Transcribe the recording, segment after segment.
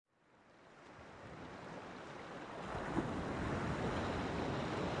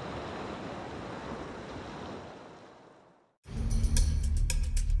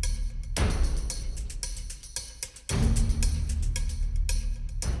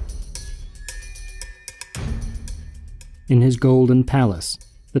In his golden palace,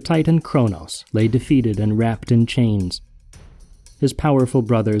 the Titan Cronus lay defeated and wrapped in chains. His powerful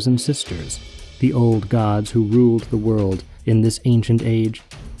brothers and sisters, the old gods who ruled the world in this ancient age,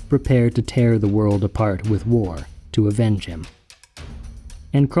 prepared to tear the world apart with war to avenge him.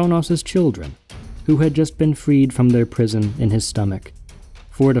 And Cronus' children, who had just been freed from their prison in his stomach,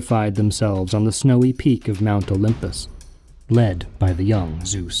 fortified themselves on the snowy peak of Mount Olympus, led by the young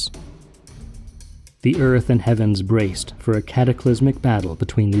Zeus. The earth and heavens braced for a cataclysmic battle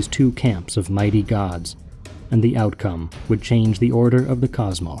between these two camps of mighty gods, and the outcome would change the order of the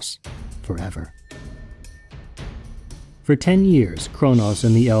cosmos forever. For 10 years, Cronus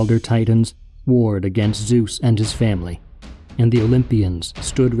and the elder Titans warred against Zeus and his family, and the Olympians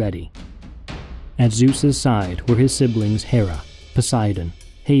stood ready. At Zeus's side were his siblings Hera, Poseidon,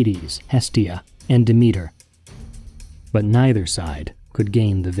 Hades, Hestia, and Demeter. But neither side could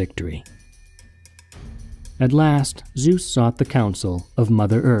gain the victory. At last, Zeus sought the counsel of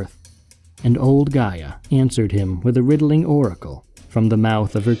Mother Earth, and old Gaia answered him with a riddling oracle from the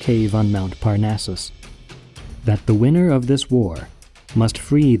mouth of her cave on Mount Parnassus, that the winner of this war must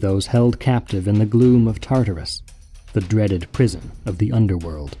free those held captive in the gloom of Tartarus, the dreaded prison of the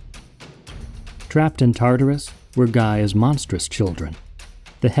underworld. Trapped in Tartarus were Gaia's monstrous children,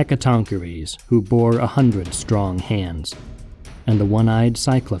 the Hecatonchires, who bore 100 strong hands, and the one-eyed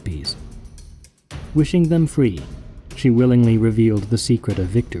Cyclopes. Wishing them free, she willingly revealed the secret of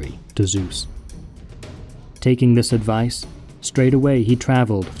victory to Zeus. Taking this advice, straightway he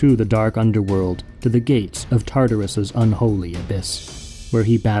traveled through the dark underworld to the gates of Tartarus's unholy abyss, where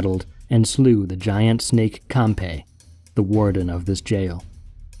he battled and slew the giant snake Campe, the warden of this jail,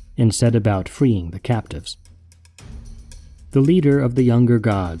 and set about freeing the captives. The leader of the younger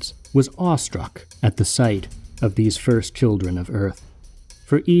gods was awestruck at the sight of these first children of Earth,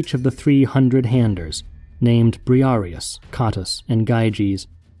 for each of the 300-handers, named Briareus, Cottus, and Gyges,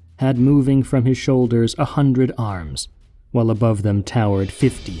 had moving from his shoulders 100 arms, while above them towered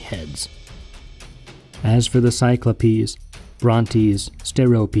 50 heads. As for the Cyclopes, Brontes,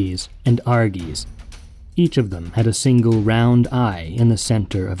 Steropes, and Arges, each of them had a single round eye in the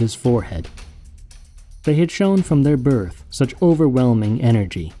center of his forehead. They had shown from their birth such overwhelming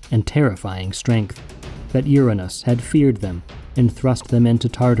energy and terrifying strength that Uranus had feared them and thrust them into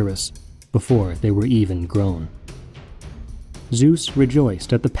Tartarus before they were even grown. Zeus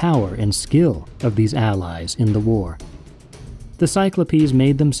rejoiced at the power and skill of these allies in the war. The Cyclopes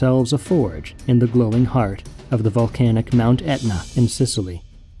made themselves a forge in the glowing heart of the volcanic Mount Etna in Sicily,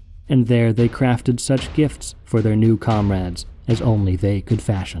 and there they crafted such gifts for their new comrades as only they could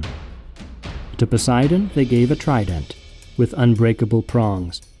fashion. To Poseidon they gave a trident with unbreakable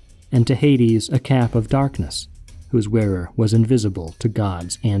prongs, and to Hades a cap of darkness, whose wearer was invisible to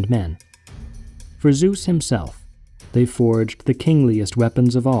gods and men. For Zeus himself, they forged the kingliest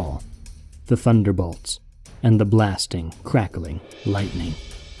weapons of all, the thunderbolts, and the blasting, crackling lightning.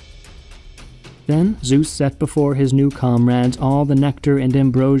 Then Zeus set before his new comrades all the nectar and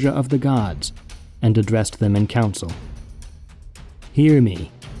ambrosia of the gods, and addressed them in council. "Hear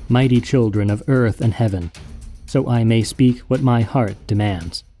me, mighty children of earth and heaven, so I may speak what my heart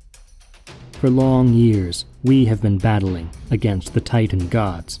demands. For long years, we have been battling against the Titan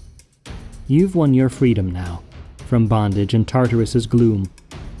gods. You've won your freedom now, from bondage in Tartarus's gloom.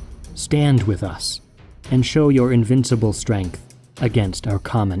 Stand with us, and show your invincible strength against our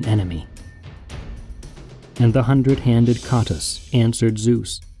common enemy." And the 100-handed Cottus answered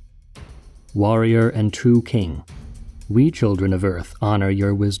Zeus, "Warrior and true king, we children of Earth honor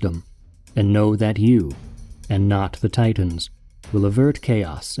your wisdom, and know that you, and not the Titans, will avert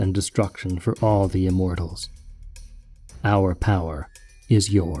chaos and destruction for all the immortals. Our power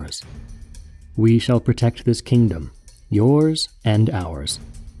is yours. We shall protect this kingdom, yours and ours,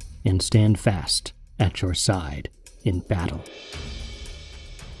 and stand fast at your side in battle."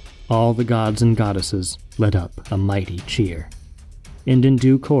 All the gods and goddesses let up a mighty cheer, and in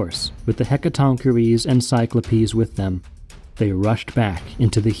due course, with the Hecatonchires and Cyclopes with them, they rushed back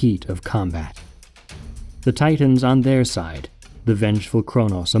into the heat of combat. The Titans on their side, the vengeful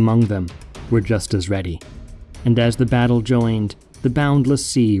Cronus among them, were just as ready, and as the battle joined, the boundless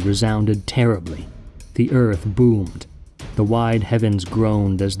sea resounded terribly, the earth boomed, the wide heavens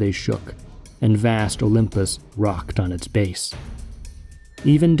groaned as they shook, and vast Olympus rocked on its base.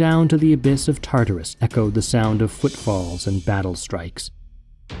 Even down to the abyss of Tartarus echoed the sound of footfalls and battle strikes,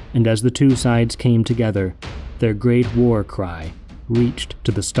 and as the two sides came together, their great war cry reached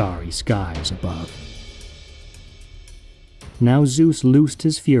to the starry skies above. Now Zeus loosed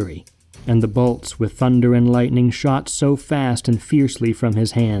his fury, and the bolts with thunder and lightning shot so fast and fiercely from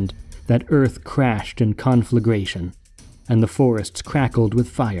his hand that earth crashed in conflagration, and the forests crackled with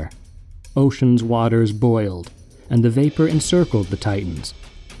fire. Ocean's waters boiled, and the vapor encircled the Titans,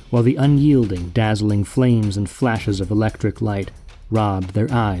 while the unyielding, dazzling flames and flashes of electric light robbed their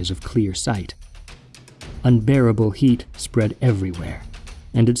eyes of clear sight. Unbearable heat spread everywhere,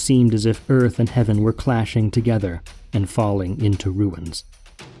 and it seemed as if earth and heaven were clashing together and falling into ruins.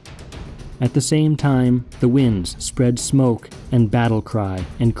 At the same time, the winds spread smoke and battle cry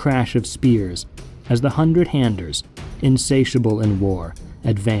and crash of spears as the 100-handers, insatiable in war,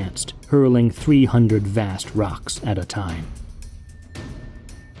 advanced, hurling 300 vast rocks at a time.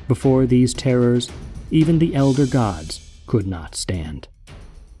 Before these terrors, even the elder gods could not stand.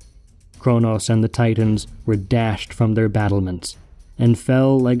 Cronus and the Titans were dashed from their battlements and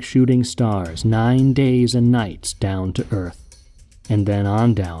fell like shooting stars 9 days and nights down to earth, and then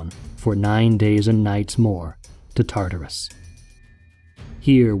on down for 9 days and nights more to Tartarus.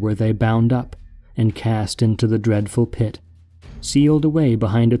 Here were they bound up and cast into the dreadful pit, sealed away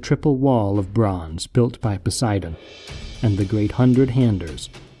behind a triple wall of bronze built by Poseidon, and the great 100-handers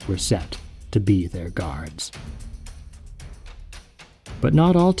were set to be their guards. But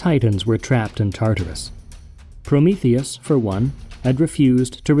not all Titans were trapped in Tartarus. Prometheus, for one, had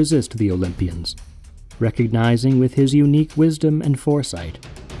refused to resist the Olympians, recognizing with his unique wisdom and foresight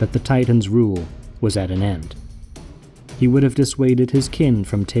that the Titans' rule was at an end. He would have dissuaded his kin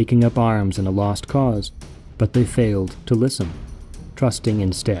from taking up arms in a lost cause, but they failed to listen, trusting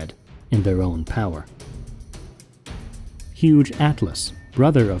instead in their own power. Huge Atlas,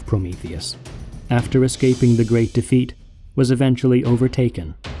 brother of Prometheus, after escaping the great defeat, was eventually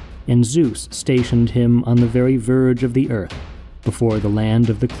overtaken, and Zeus stationed him on the very verge of the earth, before the land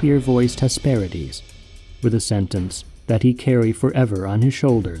of the clear-voiced Hesperides, with a sentence that he carry forever on his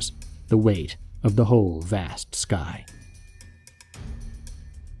shoulders the weight of the whole vast sky.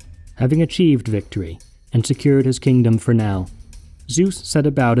 Having achieved victory and secured his kingdom for now, Zeus set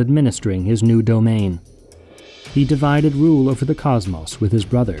about administering his new domain. He divided rule over the cosmos with his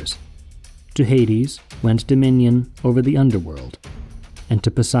brothers. To Hades went dominion over the underworld, and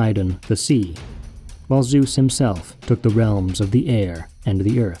to Poseidon the sea, while Zeus himself took the realms of the air and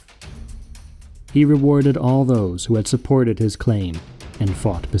the earth. He rewarded all those who had supported his claim and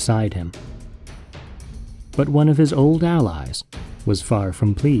fought beside him. But one of his old allies was far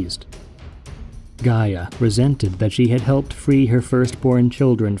from pleased. Gaia resented that she had helped free her firstborn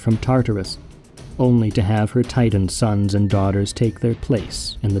children from Tartarus, only to have her Titan sons and daughters take their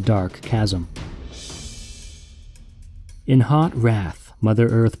place in the dark chasm. In hot wrath, Mother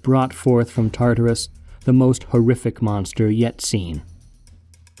Earth brought forth from Tartarus the most horrific monster yet seen.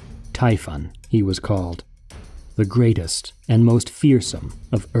 Typhon, he was called, the greatest and most fearsome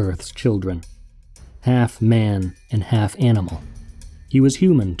of Earth's children. Half man and half animal, he was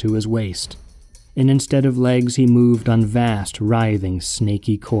human to his waist, and instead of legs he moved on vast, writhing,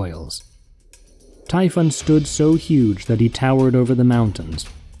 snaky coils. Typhon stood so huge that he towered over the mountains,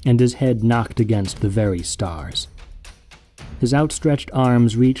 and his head knocked against the very stars. His outstretched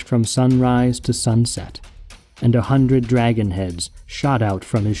arms reached from sunrise to sunset, and 100 dragon heads shot out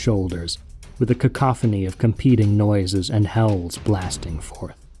from his shoulders, with a cacophony of competing noises and howls blasting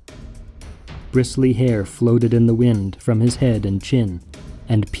forth. Bristly hair floated in the wind from his head and chin,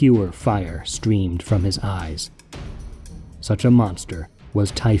 and pure fire streamed from his eyes. Such a monster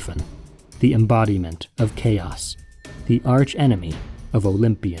was Typhon, the embodiment of chaos, the arch-enemy of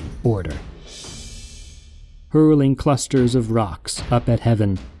Olympian order. Hurling clusters of rocks up at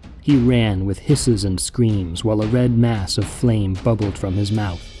heaven, he ran with hisses and screams while a red mass of flame bubbled from his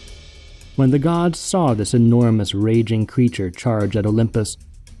mouth. When the gods saw this enormous raging creature charge at Olympus,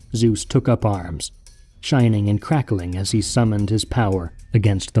 Zeus took up arms, shining and crackling as he summoned his power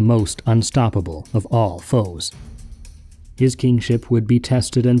against the most unstoppable of all foes. His kingship would be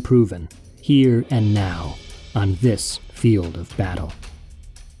tested and proven, here and now, on this field of battle.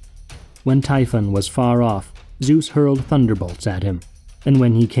 When Typhon was far off, Zeus hurled thunderbolts at him, and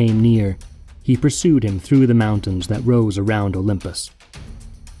when he came near, he pursued him through the mountains that rose around Olympus.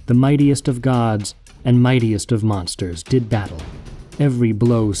 The mightiest of gods and mightiest of monsters did battle. Every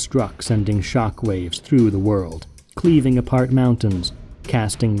blow struck, sending shock waves through the world, cleaving apart mountains,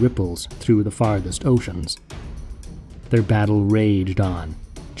 casting ripples through the farthest oceans. Their battle raged on,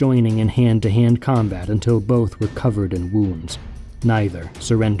 joining in hand-to-hand combat until both were covered in wounds, neither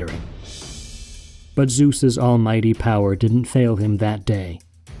surrendering. But Zeus's almighty power didn't fail him that day,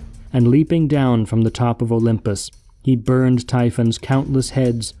 and leaping down from the top of Olympus, he burned Typhon's countless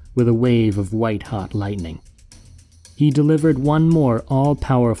heads with a wave of white-hot lightning. He delivered one more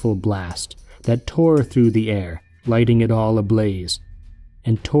all-powerful blast that tore through the air, lighting it all ablaze,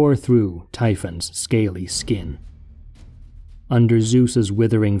 and tore through Typhon's scaly skin. Under Zeus's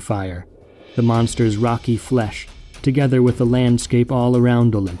withering fire, the monster's rocky flesh, together with the landscape all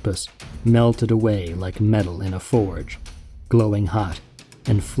around Olympus, melted away like metal in a forge, glowing hot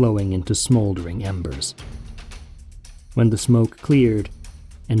and flowing into smoldering embers. When the smoke cleared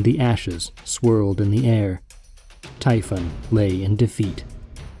and the ashes swirled in the air, Typhon lay in defeat,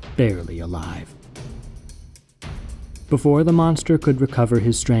 barely alive. Before the monster could recover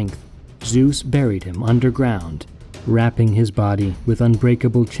his strength, Zeus buried him underground, wrapping his body with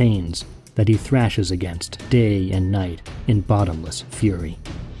unbreakable chains that he thrashes against day and night in bottomless fury.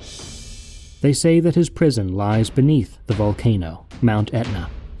 They say that his prison lies beneath the volcano, Mount Etna,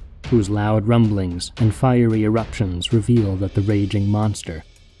 whose loud rumblings and fiery eruptions reveal that the raging monster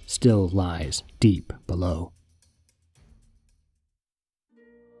still lies deep below.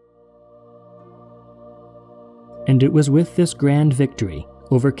 And it was with this grand victory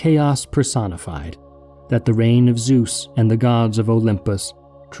over chaos personified that the reign of Zeus and the gods of Olympus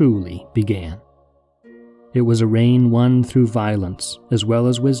truly began. It was a reign won through violence as well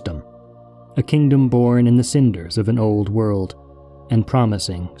as wisdom, a kingdom born in the cinders of an old world and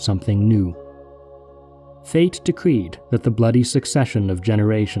promising something new. Fate decreed that the bloody succession of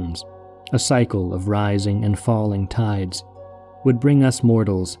generations, a cycle of rising and falling tides, would bring us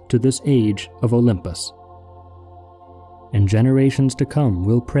mortals to this age of Olympus. And generations to come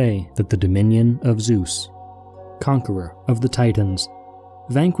will pray that the dominion of Zeus, conqueror of the Titans,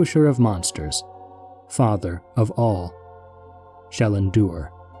 vanquisher of monsters, father of all, shall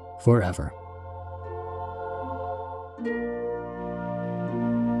endure forever.